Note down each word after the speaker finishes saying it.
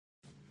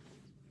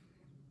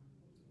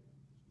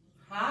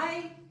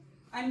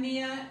I'm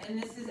Mia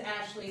and this is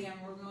Ashley, and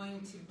we're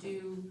going to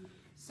do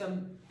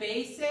some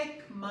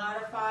basic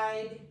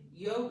modified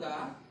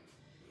yoga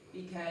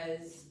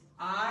because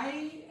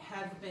I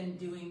have been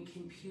doing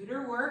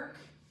computer work.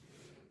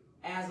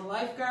 As a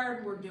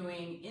lifeguard, we're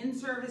doing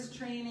in-service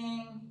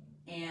training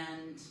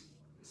and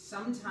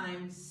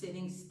sometimes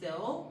sitting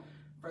still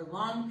for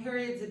long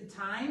periods of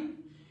time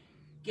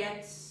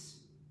gets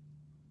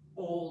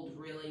old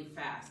really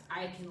fast.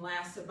 I can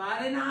last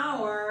about an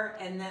hour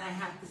and then I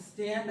have to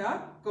stand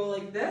up, go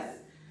like this,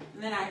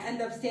 and then I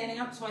end up standing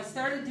up. So I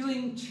started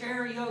doing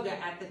chair yoga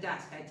at the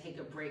desk. I take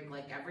a break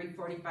like every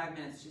 45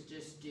 minutes to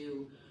just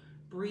do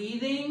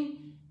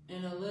breathing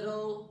and a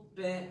little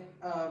bit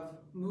of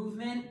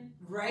movement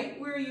right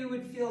where you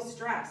would feel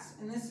stress.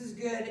 And this is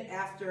good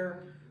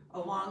after a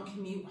long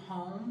commute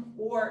home,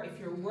 or if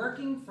you're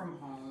working from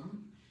home,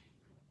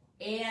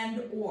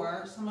 and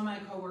or some of my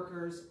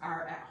coworkers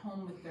are at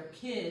home with their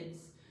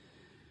kids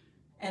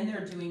and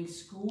they're doing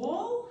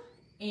school,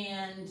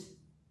 and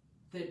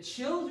the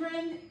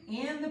children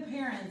and the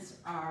parents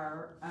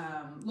are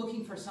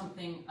looking for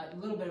something, a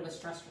little bit of a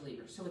stress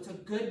reliever. So it's a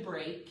good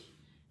break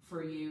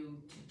for you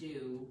to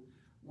do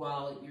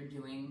while you're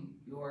doing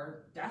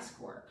your desk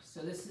work.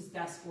 So this is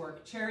desk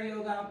work, chair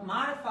yoga,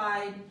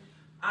 modified.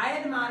 I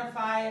had to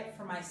modify it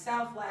for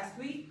myself last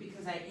week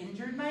because I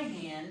injured my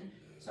hand.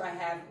 So I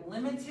have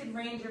limited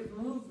range of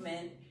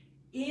movement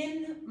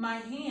in my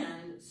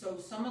hand. So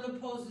some of the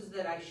poses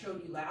that I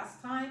showed you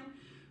last time,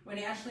 when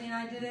Ashley and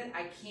I did it,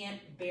 I can't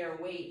bear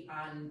weight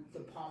on the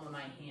palm of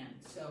my hand.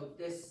 So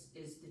this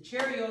is the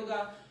chair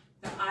yoga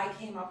that I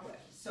came up with.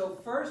 So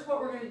first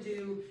what we're gonna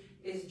do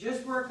is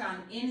just work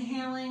on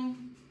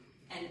inhaling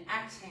and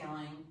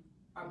exhaling,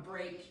 a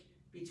break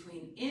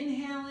between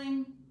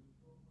inhaling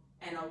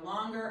and a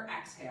longer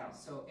exhale.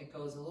 So it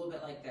goes a little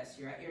bit like this.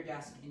 You're at your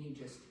desk and you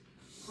just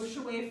push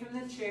away from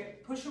the chair,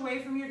 push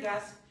away from your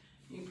desk.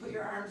 You put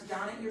your arms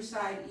down at your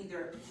side,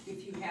 either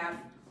if you have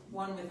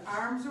one with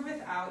arms or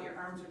without, your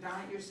arms are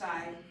down at your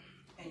side,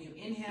 and you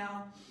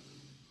inhale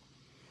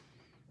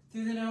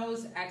through the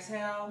nose,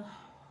 exhale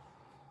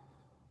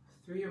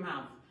through your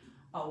mouth.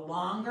 A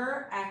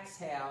longer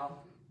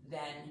exhale than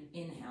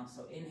inhale.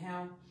 So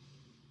inhale,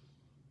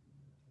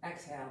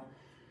 exhale,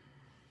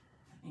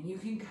 and you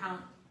can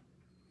count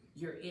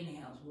your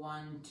inhales.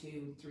 1,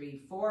 2,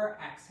 3, 4,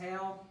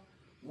 exhale.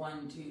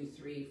 1, 2,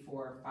 3,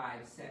 4, 5,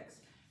 6.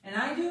 And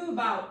I do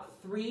about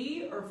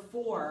 3 or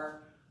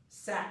 4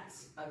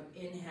 sets of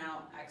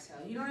inhale, exhale.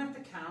 You don't have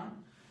to count,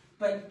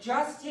 but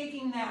just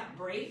taking that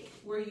break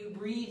where you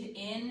breathe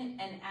in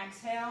and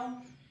exhale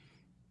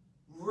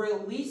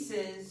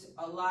releases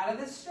a lot of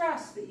the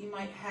stress that you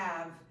might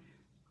have.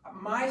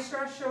 My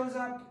stress shows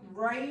up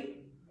right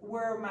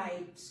where my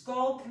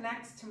skull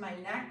connects to my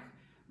neck,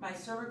 my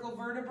cervical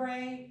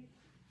vertebrae,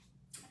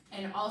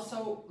 and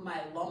also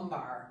my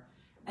lumbar.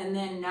 And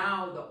then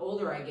now, the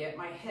older I get,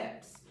 my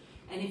hips.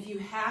 And if you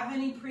have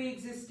any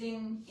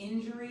pre-existing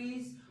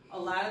injuries, a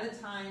lot of the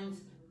times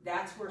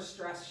that's where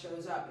stress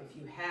shows up. If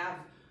you have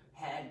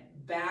had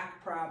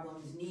back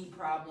problems, knee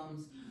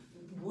problems,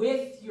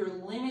 with your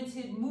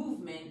limited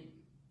movement,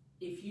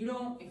 if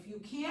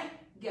you can't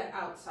get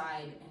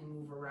outside and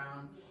move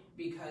around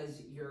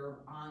because you're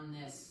on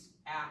this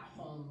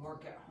at-home,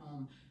 work at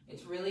home,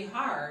 it's really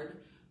hard,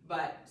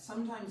 but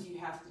sometimes you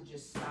have to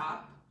just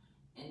stop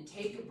and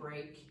take a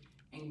break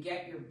and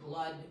get your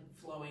blood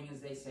flowing,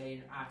 as they say,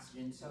 in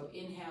oxygen. So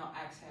inhale,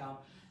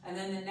 exhale. And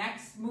then the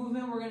next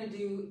movement we're gonna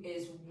do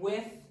is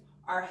with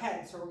our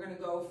head. So we're gonna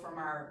go from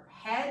our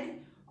head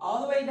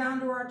all the way down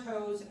to our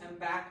toes and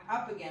back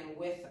up again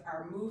with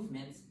our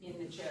movements in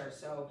the chair.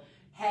 So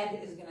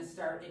head is gonna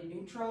start in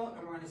neutral,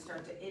 and we're gonna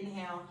start to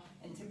inhale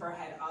and tip our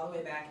head all the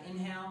way back.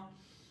 Inhale,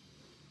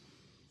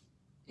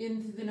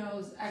 in through the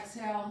nose,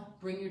 exhale,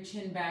 bring your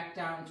chin back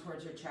down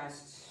towards your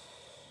chest.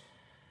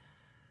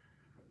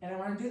 And I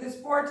want to do this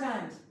 4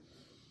 times.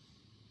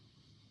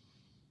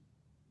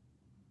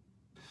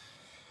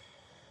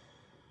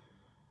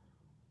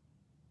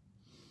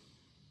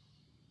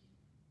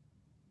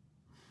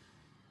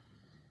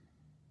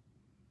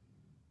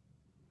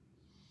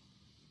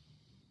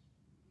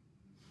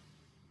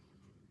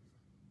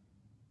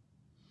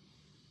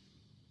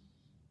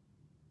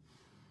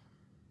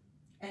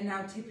 And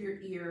now tip your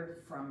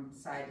ear from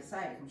side to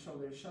side, from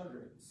shoulder to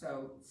shoulder.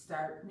 So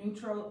start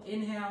neutral,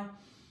 inhale.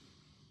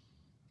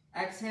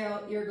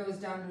 Exhale, ear goes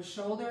down to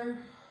shoulder.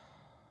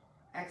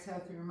 Exhale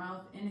through your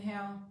mouth,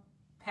 inhale.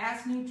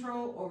 Pass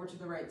neutral over to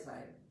the right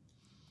side.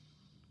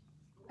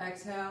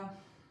 Exhale,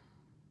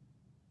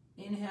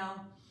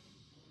 inhale,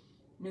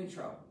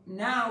 neutral.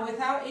 Now,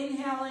 without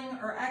inhaling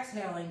or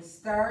exhaling,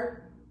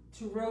 start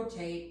to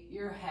rotate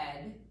your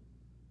head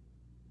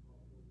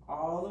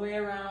all the way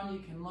around. You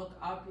can look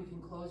up, you can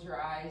close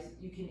your eyes.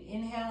 You can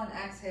inhale and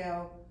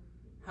exhale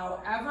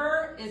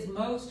however is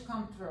most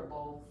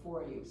comfortable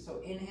for you.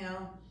 So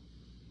inhale,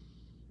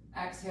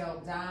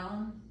 exhale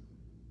down,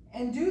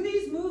 and do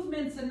these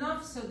movements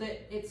enough so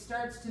that it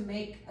starts to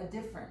make a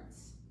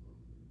difference.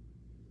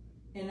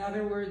 In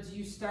other words,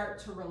 you start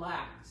to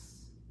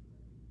relax.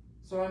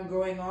 So I'm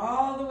going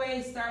all the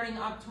way starting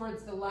up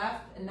towards the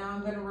left, and now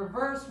I'm going to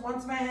reverse.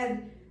 Once my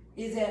head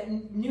is at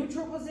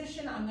neutral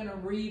position, I'm going to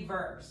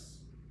reverse.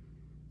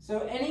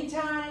 So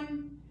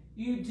anytime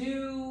you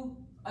do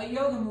a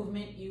yoga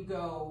movement, you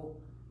go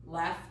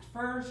left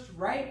first,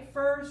 right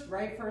first,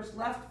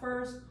 left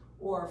first,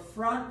 or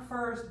front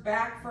first,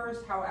 back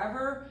first.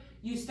 However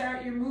you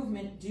start your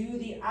movement, do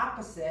the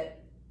opposite,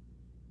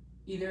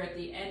 either at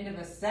the end of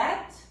a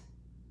set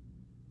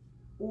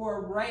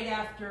or right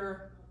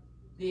after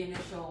the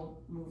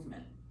initial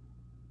movement.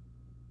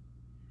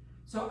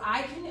 So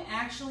I can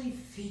actually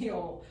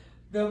feel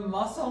the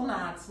muscle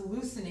knots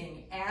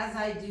loosening as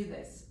I do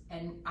this.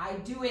 And I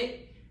do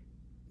it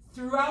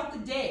throughout the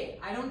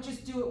day. I don't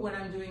just do it when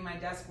I'm doing my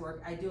desk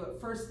work. I do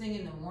it first thing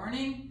in the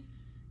morning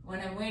when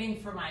I'm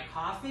waiting for my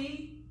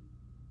coffee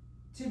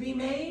to be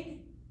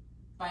made.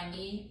 By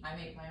me, I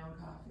make my own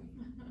coffee.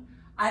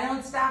 I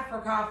don't stop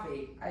for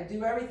coffee. I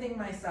do everything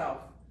myself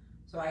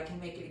so I can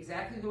make it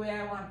exactly the way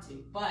I want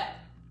to. But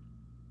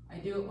I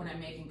do it when I'm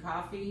making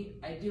coffee.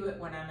 I do it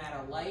when I'm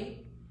at a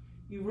light.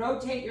 You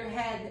rotate your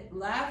head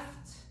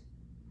left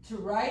to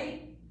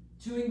right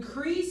to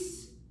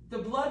increase the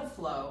blood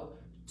flow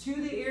to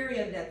the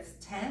area that's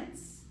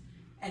tense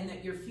and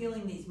that you're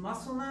feeling these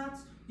muscle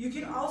knots. You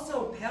can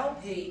also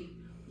palpate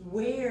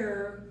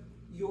where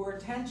your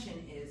tension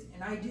is,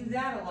 and I do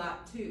that a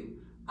lot too.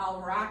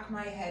 I'll rock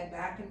my head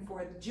back and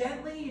forth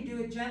gently. You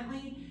do it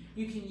gently.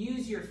 You can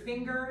use your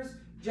fingers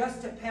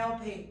just to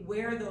palpate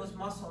where those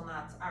muscle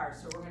knots are.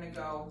 So we're going to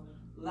go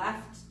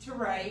left to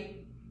right,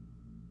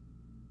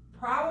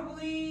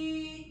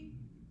 probably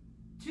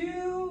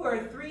 2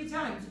 or 3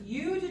 times.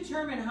 You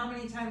determine how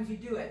many times you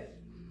do it.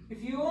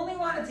 If you only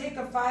want to take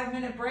a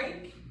 5-minute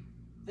break,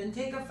 then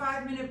take a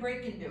 5-minute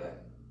break and do it.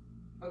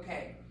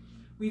 Okay,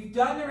 we've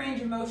done the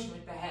range of motion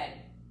with the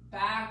head.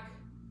 Back,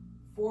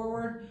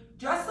 forward.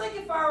 Just like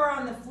if I were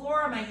on the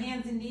floor on my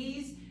hands and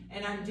knees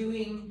and I'm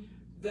doing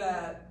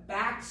the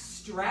back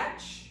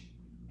stretch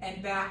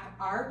and back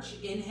arch,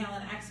 inhale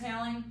and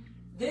exhaling,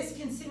 this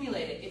can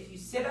simulate it. If you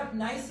sit up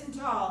nice and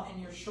tall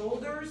and your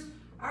shoulders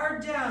are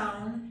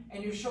down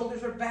and your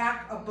shoulders are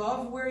back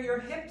above where your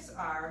hips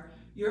are,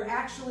 you're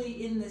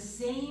actually in the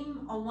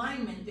same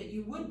alignment that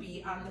you would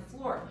be on the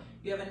floor.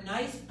 You have a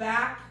nice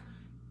back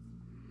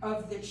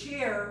of the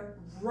chair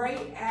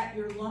right at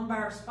your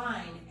lumbar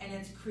spine, and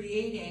it's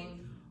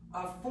creating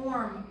a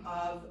form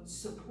of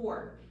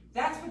support.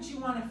 That's what you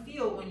want to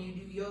feel when you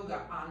do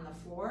yoga on the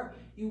floor.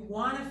 You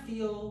want to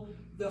feel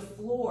the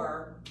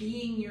floor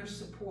being your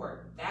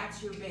support.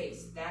 That's your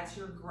base. That's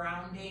your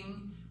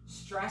grounding,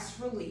 stress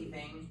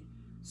relieving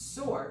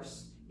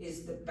source,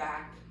 is the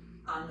back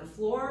on the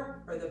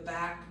floor or the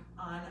back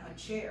on a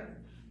chair.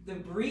 The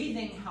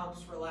breathing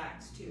helps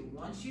relax too.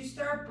 Once you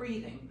start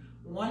breathing,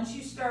 once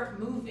you start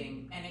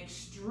moving, and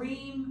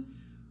extreme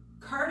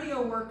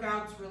cardio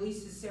workouts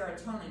releases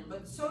serotonin,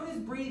 but so does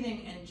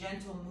breathing and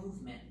gentle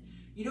movement.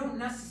 You don't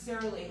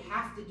necessarily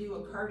have to do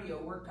a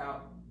cardio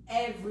workout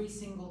every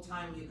single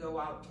time you go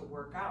out to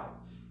work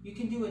out. You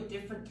can do a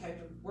different type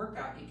of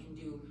workout. You can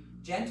do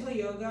gentle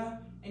yoga,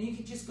 and you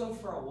can just go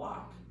for a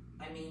walk.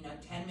 I mean,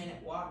 a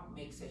 10-minute walk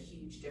makes a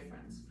huge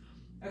difference.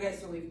 Okay,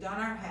 so we've done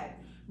our head.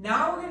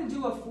 Now we're going to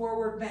do a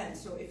forward bend.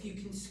 So if you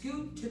can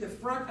scoot to the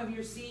front of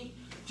your seat,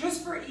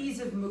 just for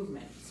ease of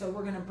movement. So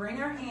we're going to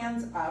bring our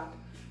hands up,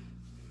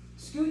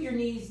 scoot your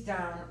knees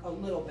down a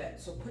little bit.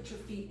 So put your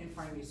feet in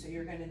front of you. So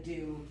you're going to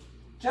do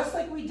just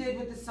like we did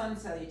with the sun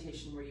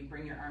salutation, where you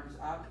bring your arms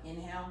up,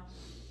 inhale,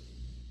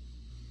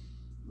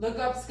 look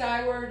up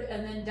skyward,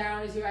 and then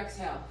down as you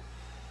exhale.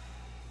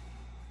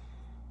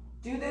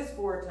 Do this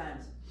 4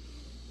 times.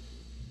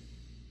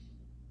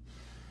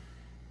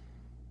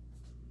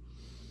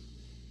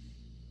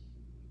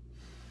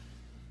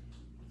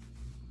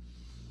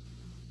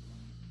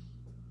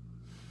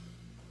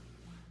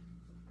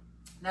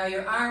 Now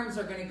your arms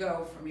are going to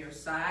go from your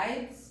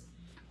sides,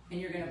 and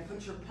you're going to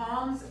put your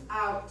palms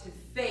out to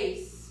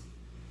face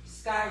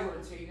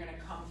skyward. So you're going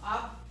to come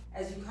up.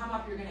 As you come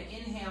up, you're going to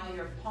inhale.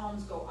 Your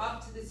palms go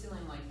up to the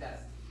ceiling like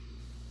this.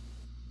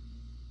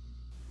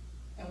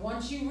 And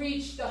once you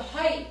reach the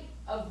height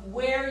of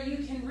where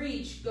you can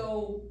reach,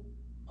 go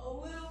a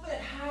little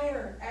bit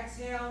higher.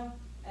 Exhale,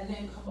 and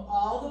then come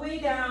all the way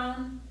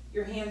down.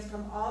 Your hands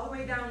come all the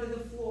way down to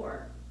the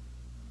floor.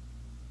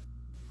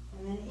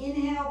 And then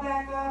inhale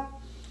back up.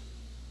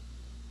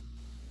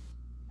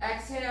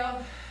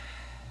 Exhale,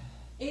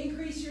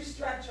 increase your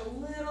stretch a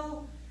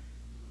little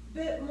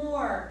bit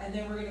more, and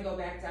then we're going to go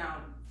back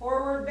down.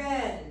 Forward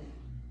bend.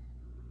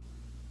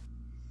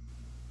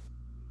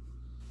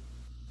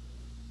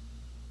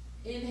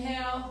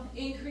 Inhale,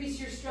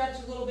 increase your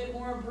stretch a little bit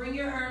more. Bring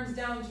your arms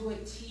down to a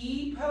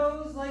T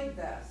pose like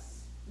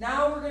this.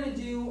 Now we're going to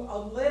do a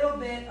little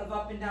bit of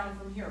up and down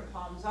from here.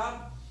 Palms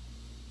up,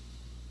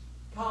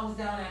 palms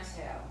down,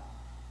 exhale.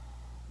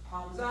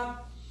 Palms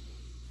up,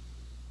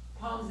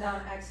 palms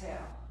down,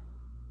 exhale.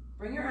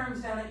 Bring your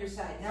arms down at your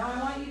side. Now I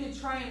want you to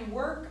try and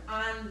work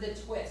on the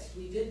twist.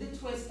 We did the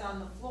twist on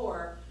the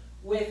floor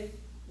with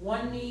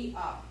one knee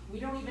up. We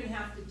don't even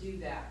have to do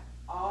that.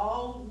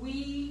 All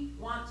we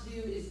want to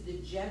do is the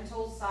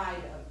gentle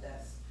side of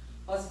this.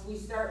 Plus, if we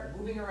start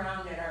moving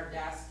around at our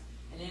desk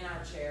and in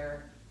our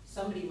chair,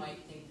 somebody might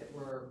think that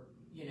we're,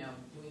 you know,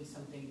 doing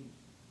something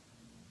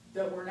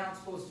that we're not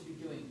supposed to be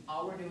doing.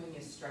 All we're doing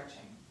is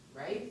stretching,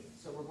 right?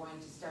 So we're going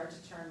to start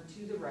to turn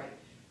to the right.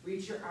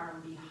 Reach your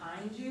arm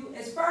behind you,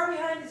 as far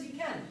behind as you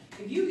can.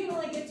 If you can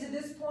only get to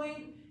this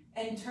point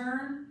and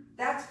turn,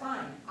 that's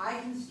fine. I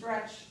can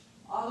stretch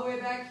all the way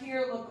back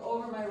here, look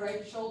over my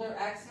right shoulder,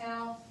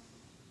 exhale,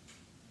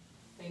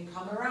 then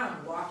come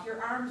around. Walk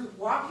your arms,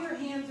 walk your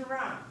hands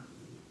around.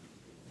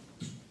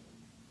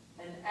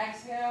 And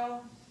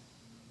exhale,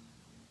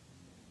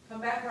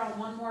 come back around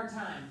one more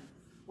time.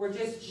 We're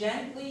just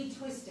gently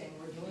twisting.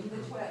 We're doing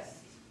the twist.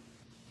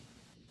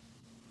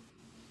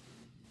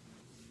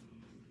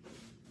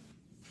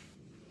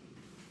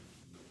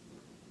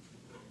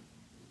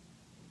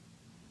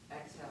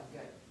 Exhale,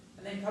 good.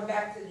 And then come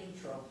back to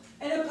neutral.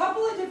 And a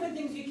couple of different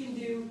things you can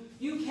do.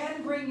 You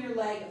can bring your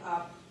leg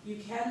up. You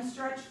can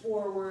stretch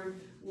forward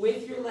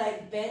with your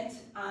leg bent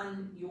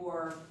on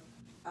your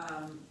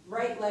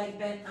right leg,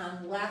 bent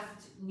on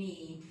left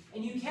knee.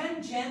 And you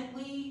can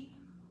gently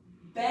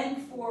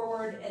bend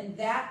forward, and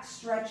that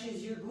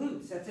stretches your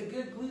glutes. That's a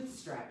good glute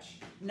stretch.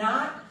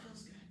 Not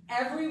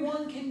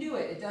everyone can do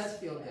it. It does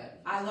feel good.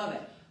 I love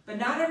it. But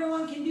not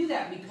everyone can do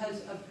that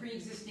because of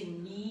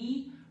pre-existing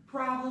knee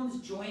problems,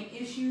 joint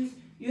issues.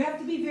 You have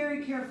to be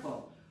very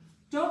careful.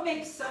 Don't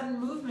make sudden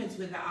movements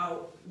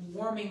without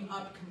warming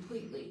up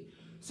completely.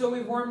 So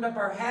we've warmed up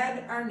our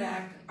head, our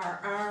neck,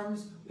 our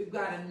arms. We've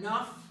got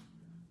enough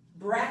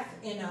breath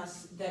in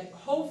us that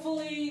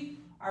hopefully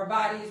our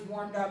body is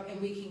warmed up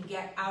and we can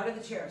get out of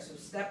the chair. So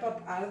step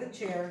up out of the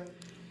chair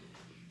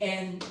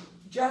and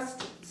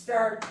just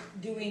start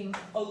doing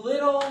a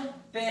little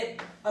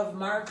bit of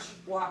march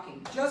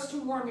walking just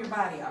to warm your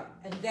body up.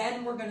 And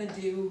then we're going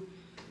to do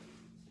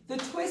the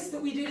twist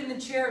that we did in the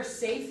chair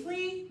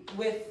safely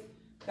with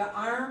the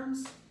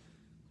arms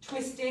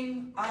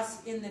twisting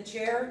us in the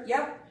chair.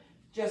 Yep,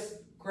 just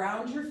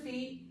ground your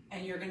feet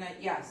and you're going to,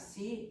 yes,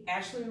 see,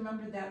 Ashley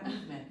remembered that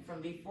movement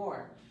from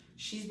before.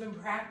 She's been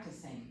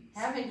practicing,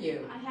 haven't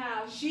you? I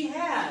have. She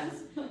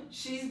has.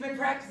 She's been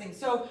practicing.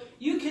 So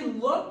you can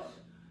look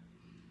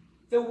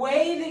the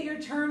way that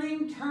you're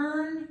turning,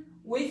 turn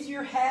with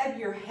your head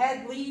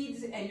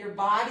leads and your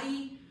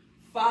body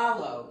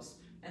follows.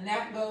 And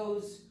that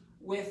goes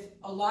with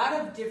a lot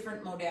of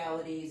different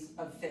modalities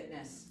of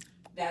fitness.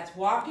 That's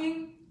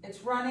walking,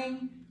 it's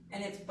running,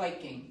 and it's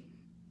biking.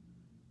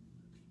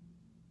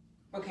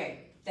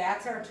 Okay,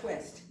 that's our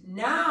twist.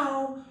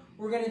 Now,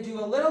 we're going to do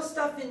a little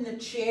stuff in the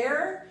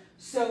chair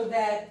so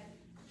that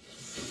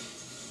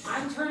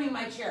I'm turning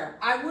my chair.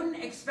 I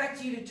wouldn't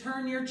expect you to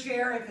turn your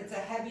chair if it's a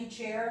heavy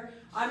chair.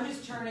 I'm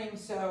just turning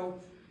so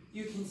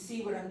you can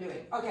see what I'm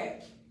doing.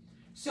 Okay,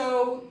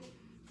 so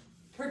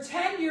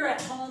pretend you're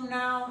at home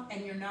now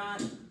and you're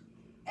not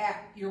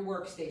at your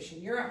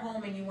workstation. You're at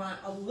home and you want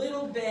a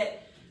little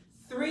bit,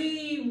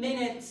 3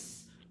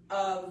 minutes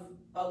of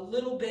a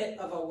little bit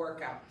of a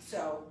workout.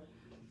 So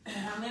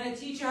I'm going to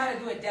teach you how to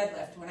do a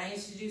deadlift. When I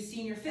used to do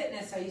senior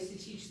fitness, I used to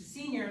teach the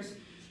seniors,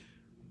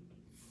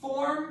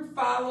 form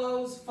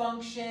follows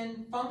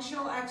function.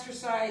 Functional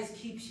exercise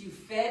keeps you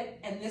fit,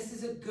 and this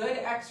is a good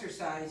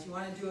exercise. You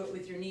want to do it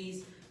with your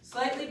knees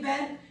slightly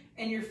bent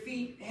and your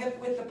feet hip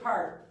width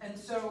apart. And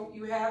so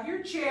you have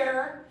your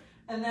chair,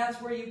 and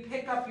that's where you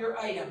pick up your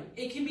item.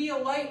 It can be a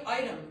light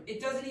item.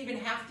 It doesn't even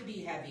have to be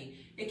heavy.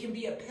 It can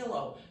be a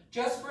pillow,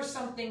 just for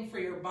something for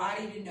your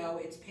body to know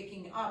it's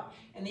picking up.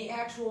 And the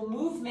actual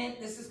movement,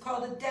 this is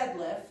called a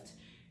deadlift.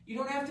 You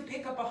don't have to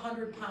pick up a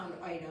 100-pound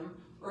item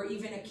or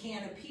even a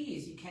can of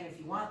peas. You can if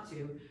you want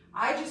to.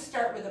 I just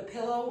start with a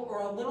pillow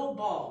or a little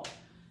ball.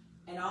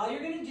 And all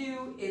you're going to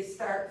do is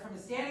start from a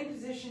standing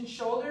position.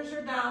 Shoulders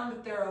are down,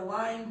 but they're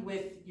aligned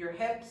with your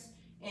hips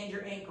and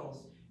your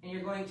ankles. And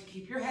you're going to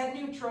keep your head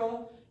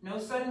neutral, no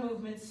sudden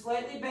movements,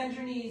 slightly bend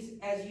your knees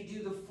as you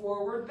do the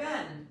forward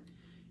bend.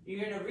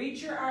 You're going to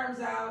reach your arms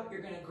out,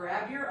 you're going to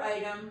grab your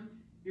item,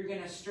 you're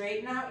going to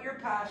straighten out your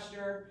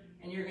posture,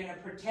 and you're going to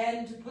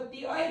pretend to put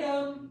the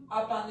item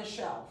up on the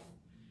shelf.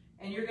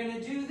 And you're going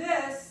to do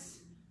this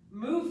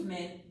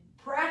movement,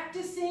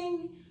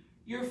 practicing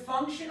your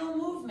functional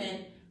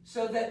movement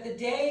so that the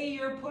day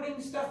you're putting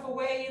stuff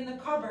away in the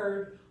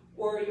cupboard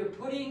or you're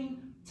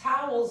putting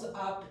towels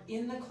up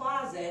in the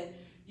closet,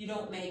 you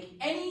don't make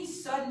any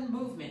sudden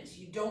movements.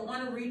 You don't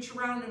want to reach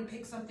around and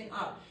pick something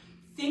up.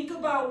 Think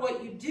about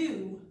what you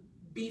do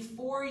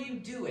before you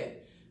do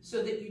it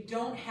so that you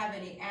don't have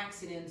any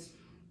accidents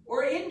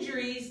or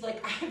injuries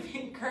like I've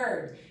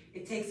incurred.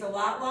 It takes a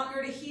lot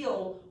longer to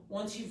heal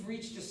once you've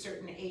reached a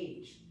certain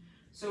age.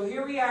 So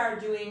here we are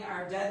doing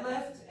our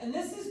deadlift, and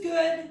this is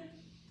good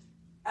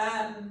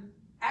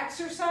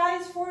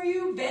exercise for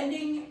you,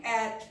 bending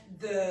at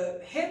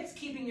the hips,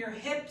 keeping your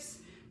hips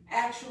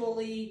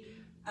actually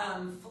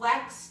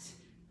flexed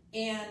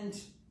and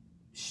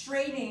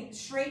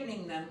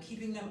straightening them,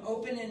 keeping them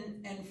open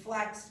and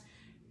flexed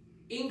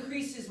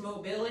increases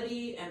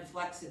mobility and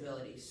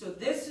flexibility. So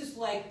this is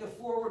like the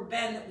forward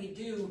bend that we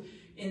do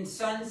in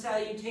sun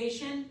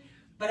salutation,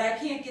 but I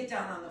can't get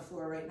down on the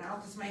floor right now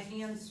because my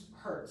hands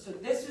hurt. So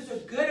this is a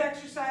good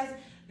exercise.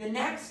 The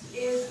next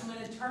is I'm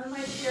going to turn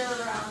my chair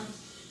around,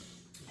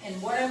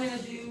 and what I'm going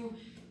to do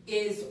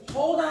is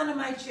hold on to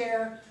my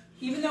chair,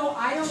 even though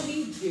I don't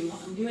need to.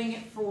 I'm doing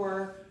it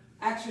for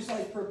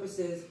exercise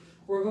purposes.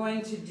 We're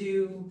going to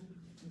do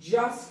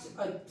just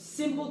a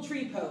simple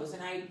tree pose,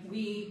 and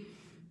we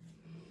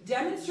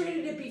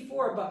demonstrated it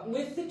before, but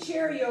with the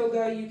chair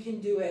yoga, you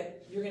can do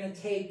it. You're going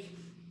to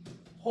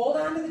hold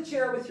on to the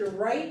chair with your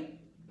right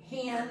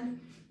hand,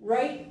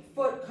 right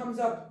foot comes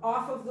up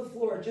off of the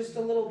floor just a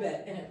little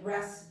bit, and it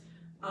rests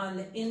on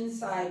the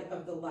inside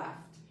of the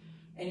left.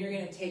 And you're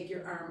going to take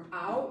your arm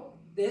out.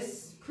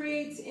 This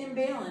creates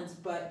imbalance,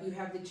 but you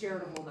have the chair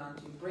to hold on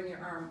to. Bring your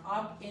arm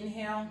up,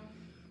 inhale,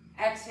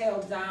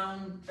 exhale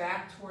down,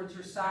 back towards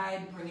your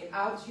side, bring it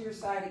out to your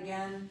side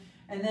again,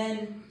 and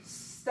then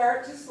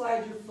start to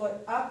slide your foot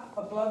up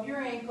above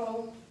your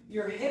ankle.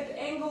 Your hip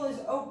angle is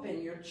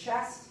open, your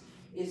chest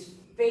is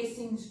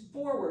facing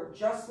forward,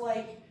 just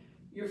like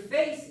your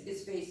face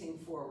is facing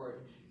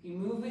forward. You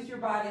move with your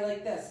body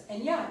like this.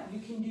 And yeah, you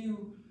can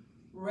do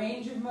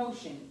range of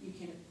motion. You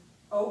can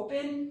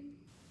open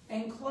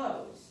and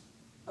close,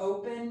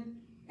 open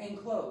and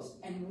close.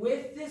 And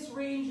with this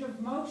range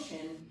of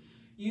motion,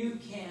 you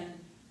can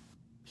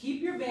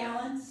keep your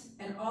balance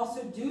and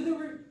also do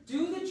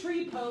the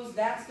tree pose.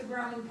 That's the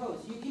grounding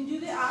pose. You can do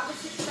the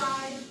opposite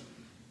side.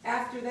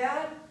 After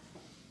that,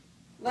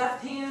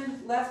 left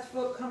hand, left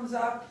foot comes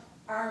up,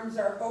 arms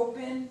are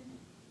open,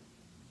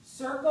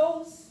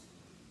 circles.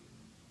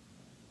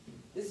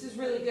 This is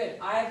really good.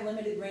 I have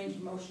limited range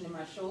of motion in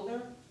my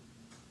shoulder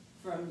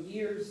from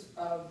years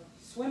of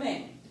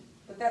swimming,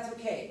 but that's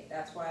okay.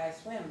 That's why I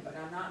swim, but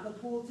I'm not in the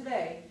pool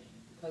today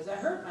because I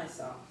hurt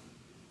myself.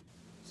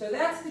 So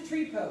that's the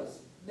tree pose.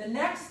 The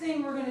next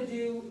thing we're going to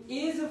do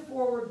is a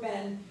forward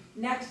bend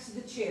next to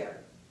the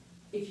chair.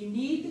 If you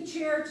need the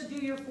chair to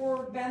do your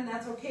forward bend,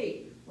 that's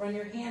okay. Run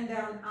your hand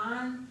down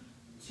on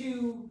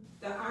to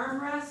the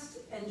armrest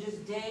and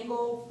just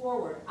dangle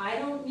forward. I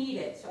don't need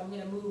it, so I'm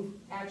going to move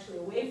actually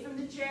away from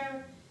the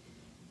chair.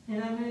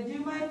 And I'm going to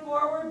do my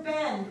forward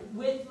bend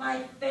with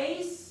my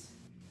face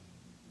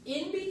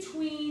in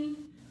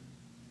between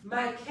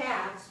my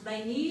calves.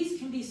 My knees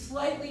can be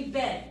slightly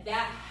bent.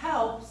 That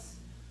helps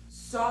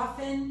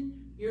soften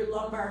your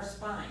lumbar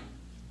spine.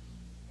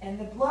 And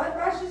the blood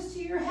rushes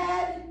to your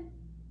head.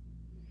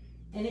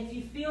 And if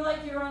you feel like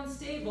you're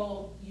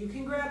unstable, you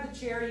can grab the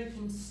chair. You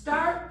can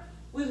start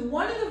with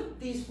one of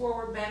these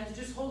forward bends,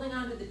 just holding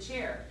onto the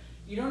chair.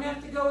 You don't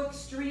have to go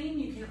extreme.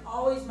 You can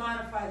always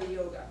modify the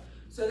yoga.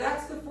 So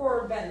that's the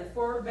forward bend. The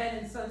forward bend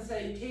in sun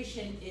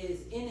salutation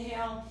is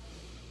inhale,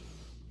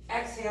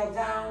 exhale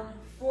down,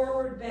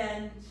 forward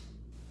bend,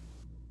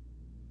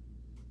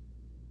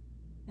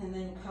 and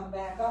then come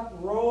back up,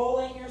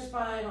 rolling your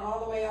spine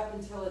all the way up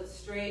until it's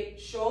straight.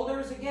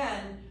 Shoulders,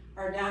 again,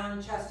 are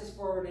down, chest is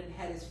forward, and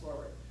head is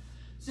forward.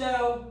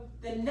 So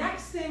the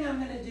next thing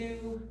I'm going to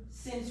do,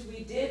 since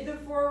we did the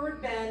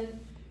forward bend,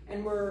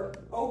 and we're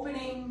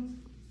opening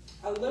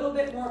a little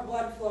bit more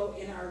blood flow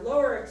in our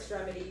lower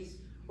extremities,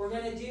 we're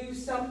going to do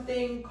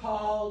something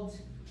called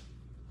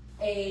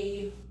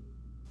a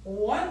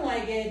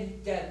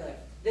one-legged deadlift.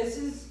 This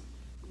is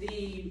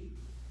the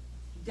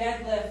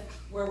deadlift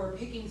where we're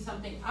picking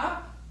something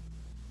up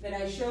that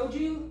I showed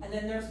you, and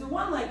then there's the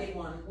one-legged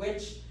one,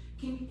 which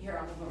can, here,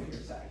 I'll move over to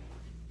your side,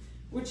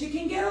 which it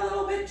can get a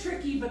little bit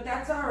tricky, but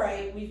that's all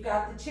right. We've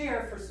got the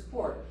chair for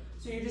support.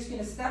 So you're just going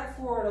to step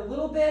forward a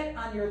little bit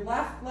on your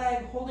left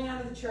leg, holding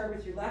onto the chair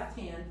with your left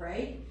hand,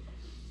 right?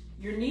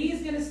 Your knee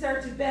is going to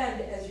start to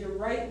bend as your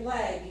right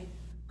leg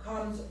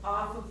comes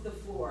off of the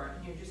floor.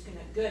 And you're just going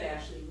to, good,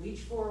 Ashley, reach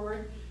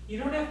forward. You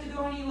don't have to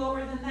go any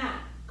lower than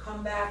that.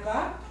 Come back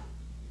up.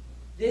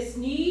 This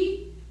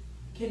knee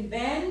can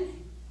bend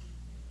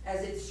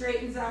as it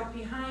straightens out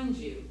behind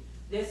you.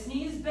 This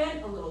knee is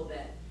bent a little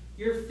bit.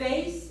 Your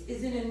face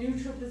is in a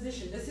neutral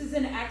position. This is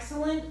an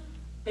excellent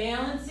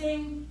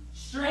balancing,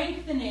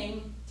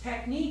 strengthening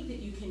technique that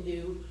you can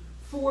do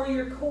for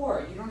your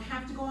core. You don't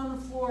have to go on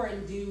the floor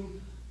and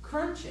do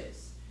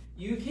crunches.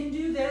 You can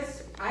do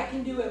this. I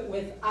can do it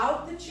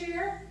without the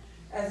chair.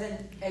 As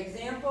an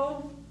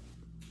example,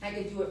 I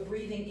could do it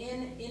breathing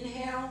in,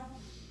 inhale,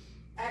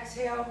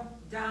 exhale,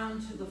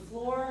 down to the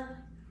floor.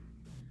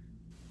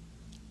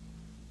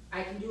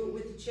 I can do it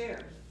with the chair.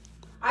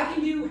 I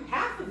can do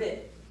half of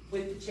it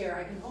with the chair.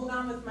 I can hold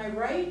on with my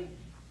right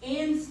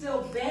and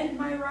still bend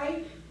my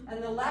right,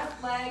 and the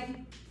left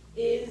leg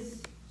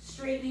is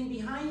straightening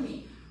behind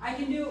me. I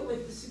can do it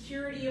with the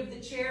security of the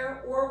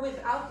chair or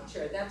without the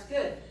chair. That's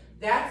good.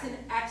 That's an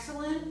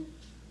excellent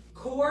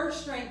core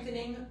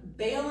strengthening,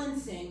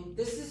 balancing.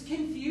 This is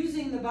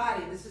confusing the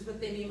body. This is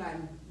what they mean by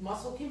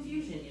muscle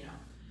confusion, you know.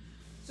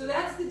 So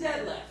that's the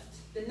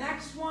deadlift. The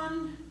next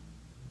one,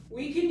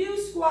 we can do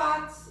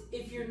squats.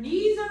 If your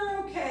knees are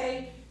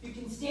okay, you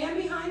can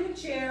stand behind the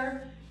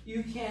chair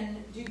You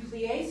can do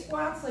plie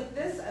squats like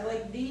this. I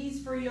like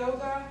these for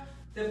yoga,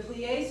 the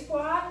plie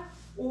squat,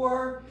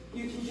 or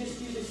you can just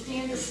do the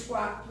standard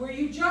squat where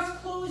you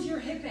just close your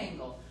hip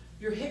angle.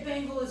 Your hip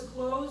angle is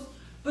closed,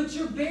 but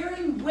you're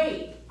bearing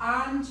weight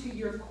onto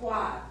your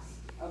quads,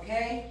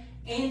 okay,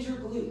 and your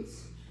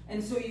glutes.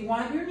 And so you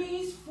want your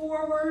knees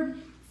forward,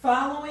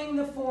 following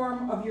the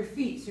form of your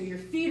feet. So your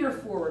feet are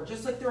forward,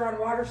 just like they're on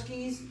water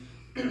skis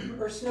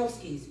or snow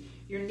skis.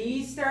 Your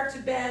knees start to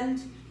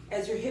bend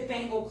as your hip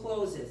angle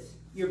closes.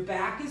 Your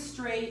back is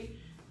straight,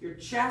 your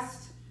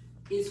chest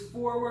is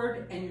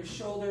forward, and your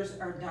shoulders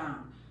are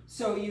down.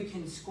 So you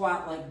can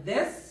squat like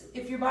this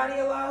if your body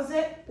allows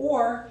it,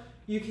 or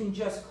you can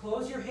just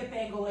close your hip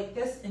angle like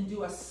this and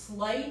do a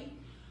slight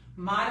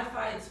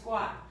modified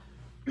squat.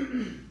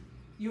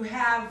 You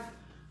have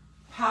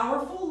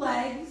powerful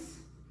legs,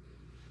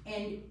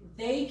 and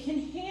they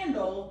can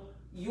handle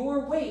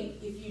your weight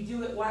if you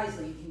do it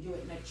wisely. You can do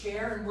it in a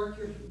chair and work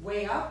your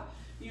way up.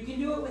 You can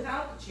do it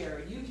without the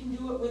chair. You can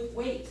do it with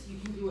weights. You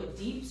can do a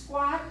deep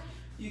squat,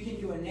 you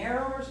can do a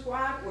narrower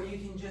squat, or you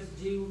can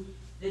just do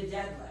the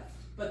deadlift.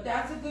 But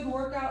that's a good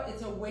workout.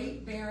 It's a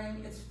weight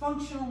bearing, it's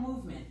functional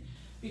movement.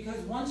 Because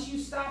once you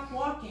stop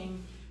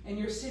walking and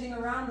you're sitting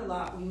around a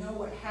lot, we know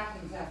what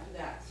happens after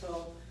that.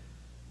 So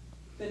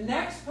the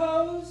next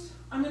pose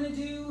I'm going to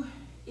do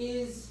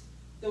is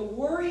the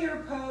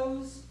warrior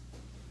pose,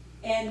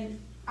 and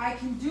I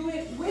can do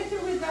it with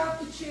or without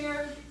the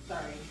chair.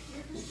 Sorry.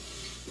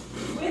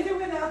 With or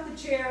without the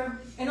chair.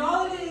 And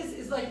all it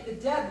is like the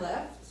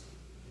deadlift.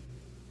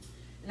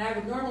 And I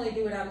would normally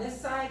do it on this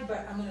side,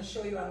 but I'm going to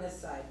show you on this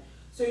side.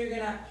 So you're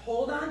going to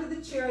hold on to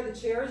the chair. The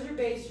chair is your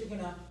base. You're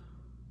going to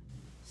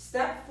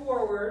step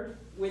forward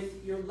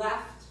with your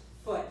left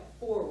foot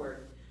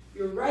forward.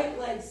 Your right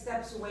leg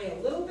steps away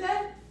a little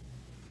bit,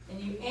 and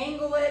you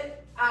angle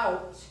it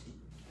out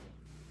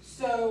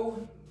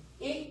so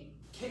it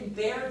can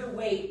bear the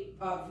weight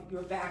of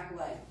your back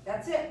leg.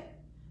 That's it.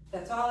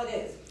 That's all it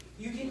is.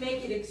 You can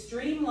make it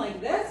extreme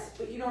like this,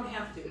 but you don't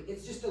have to.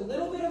 It's just a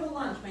little bit of a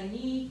lunge. My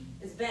knee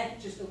is bent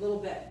just a little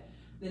bit.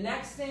 The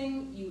next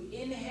thing, you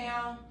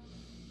inhale,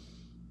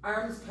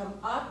 arms come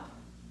up,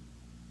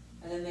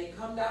 and then they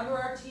come down to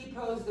our T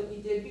pose that we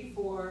did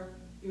before.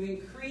 You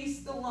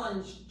increase the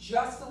lunge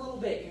just a little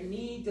bit. Your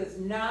knee does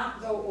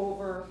not go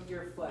over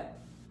your foot.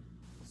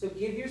 So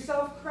give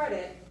yourself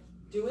credit.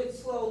 Do it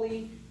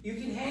slowly. You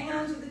can hang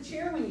on to the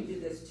chair when you do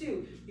this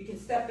too. You can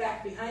step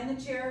back behind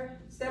the chair,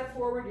 step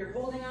forward, you're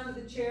holding onto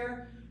the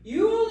chair.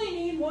 You only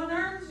need one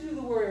arm to do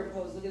the warrior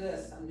pose. Look at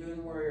this, I'm doing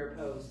the warrior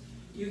pose.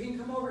 You can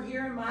come over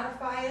here and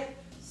modify it,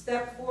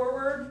 step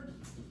forward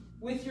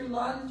with your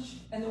lunge,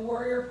 and the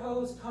warrior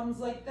pose comes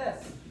like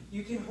this.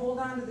 You can hold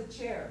onto the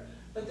chair.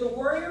 But the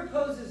warrior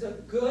pose is a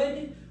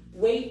good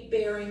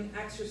weight-bearing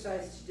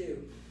exercise to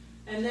do.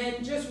 And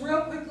then just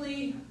real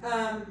quickly,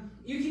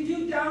 you can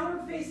do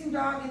downward facing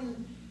dog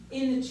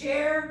in the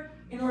chair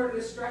in order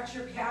to stretch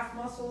your calf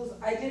muscles.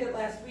 I did it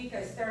last week.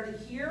 I started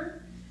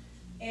here,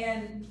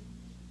 and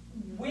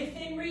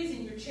within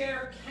reason, your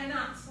chair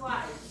cannot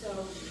slide. So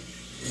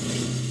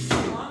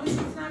as long as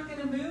it's not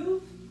going to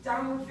move,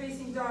 downward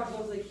facing dog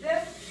goes like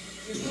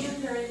this. Your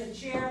hands are in the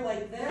chair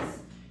like this.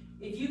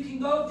 If you can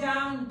go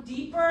down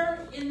deeper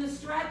in the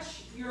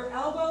stretch, your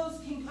elbows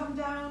can come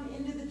down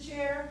into the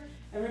chair.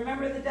 And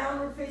remember, the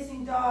downward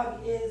facing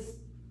dog is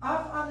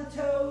up on the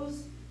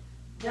toes,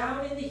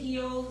 down in the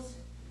heels,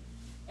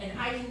 and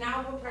I can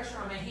now put pressure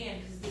on my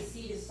hand because the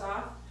seat is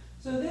soft.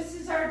 So this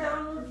is our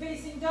downward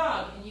facing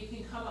dog, and you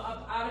can come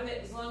up out of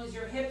it as long as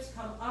your hips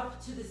come up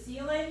to the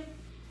ceiling.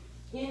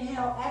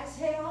 Inhale,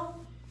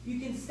 exhale. You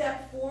can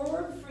step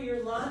forward for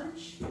your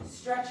lunge,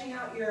 stretching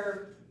out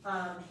your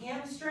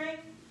hamstring.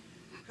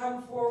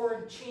 Come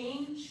forward,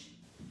 change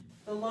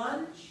the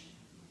lunge.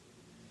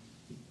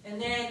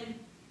 And then,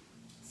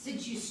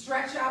 since you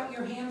stretch out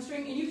your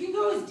hamstring, and you can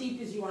go as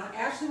deep as you want.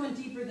 Ashley went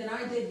deeper than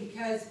I did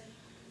because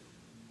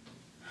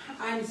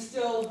I'm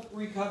still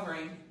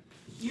recovering.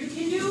 You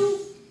can do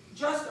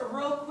just a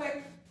real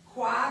quick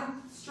quad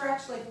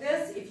stretch like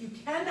this. If you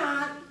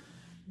cannot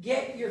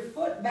get your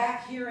foot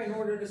back here in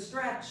order to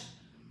stretch,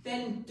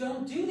 then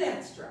don't do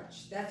that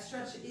stretch. That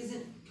stretch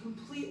isn't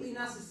completely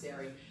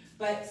necessary.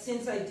 But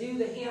since I do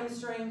the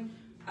hamstring,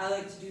 I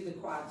like to do the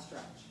quad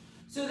stretch.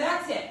 So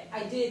that's it.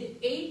 I did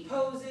 8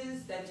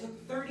 poses that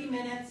took 30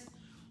 minutes.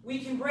 We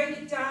can break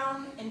it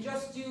down and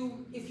just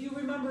do, if you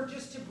remember,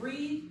 just to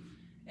breathe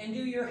and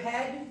do your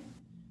head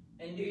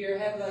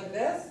like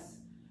this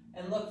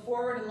and look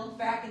forward and look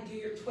back and do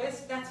your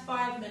twist. That's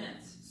 5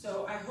 minutes.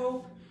 So I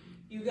hope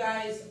you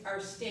guys are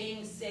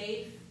staying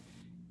safe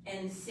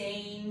and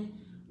sane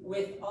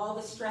with all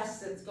the stress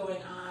that's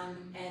going on,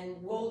 and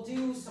we'll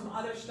do some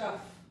other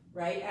stuff.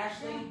 Right,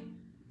 Ashley? Yeah.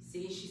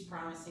 See, she's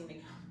promising to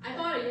come. I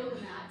bought a yoga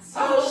mat. So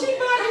she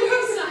bought a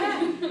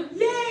yoga mat.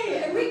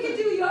 Yay! And we could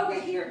do yoga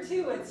here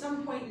too at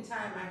some point in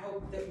time. I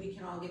hope that we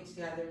can all get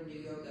together and do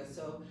yoga.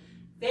 So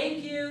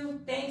thank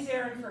you. Thanks,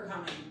 Erin, for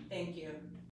coming. Thank you.